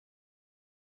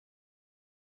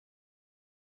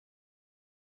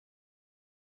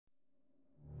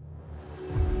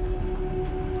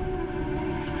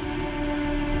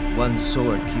one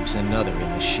sword keeps another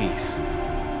in the sheath.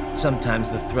 Sometimes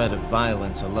the threat of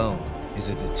violence alone is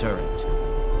a deterrent.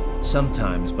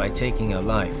 Sometimes, by taking a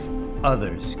life,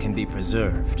 others can be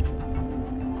preserved.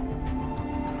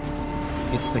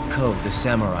 It's the code the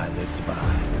samurai lived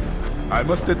by. I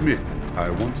must admit,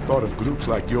 I once thought of groups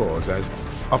like yours as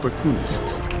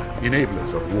opportunists,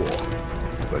 enablers of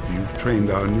war. But you've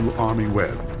trained our new army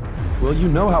well. Well, you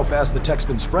know how fast the tech's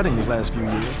been spreading these last few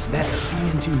years. That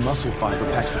CNT muscle fiber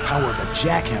packs the power of a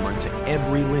jackhammer into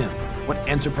every limb. What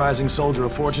enterprising soldier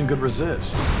of fortune could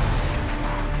resist?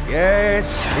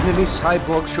 Yes, enemy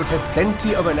cyborgs should have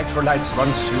plenty of electrolytes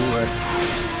once you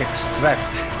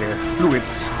extract their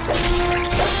fluids.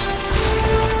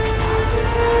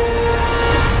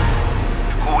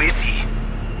 Who is he?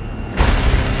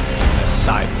 A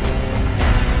cyborg.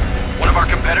 One of our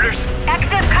competitors?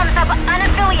 Exif comes up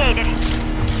unaffiliated.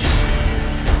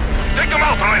 Take him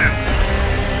out, Brennan!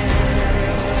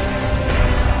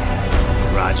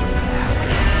 Roger that.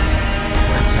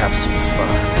 Let's have some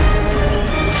fun.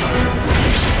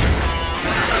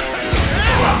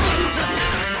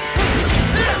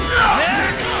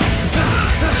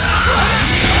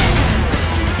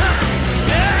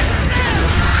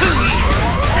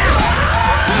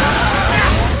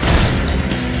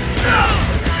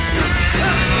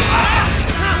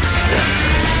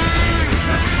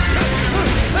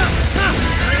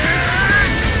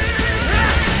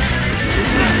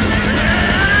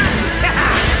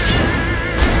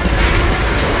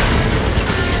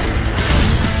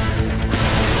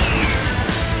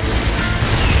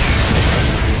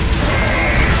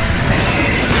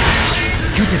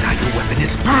 You deny your weapon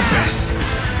its purpose.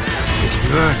 It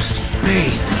yearns to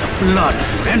bathe in the blood of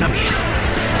your enemies,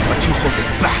 but you hold it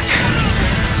back.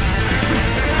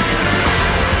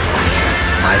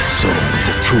 My sword is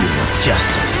a tool of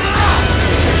justice.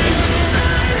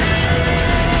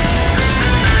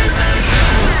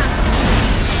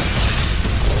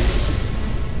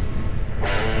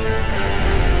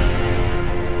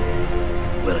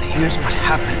 Well, here's what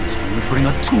happens when you bring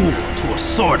a tool to a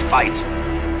sword fight.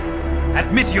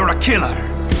 Admit you're a killer.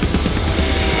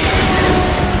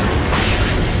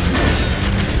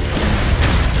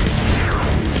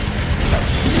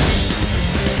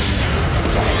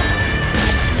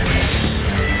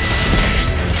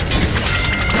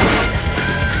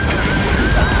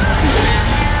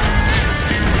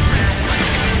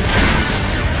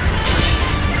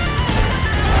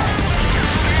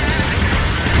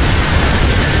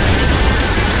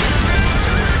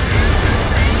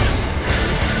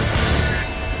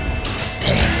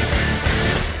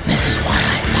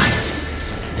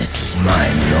 My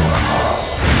normal.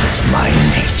 It's my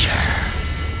nature.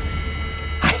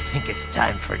 I think it's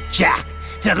time for Jack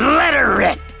to let her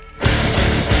rip!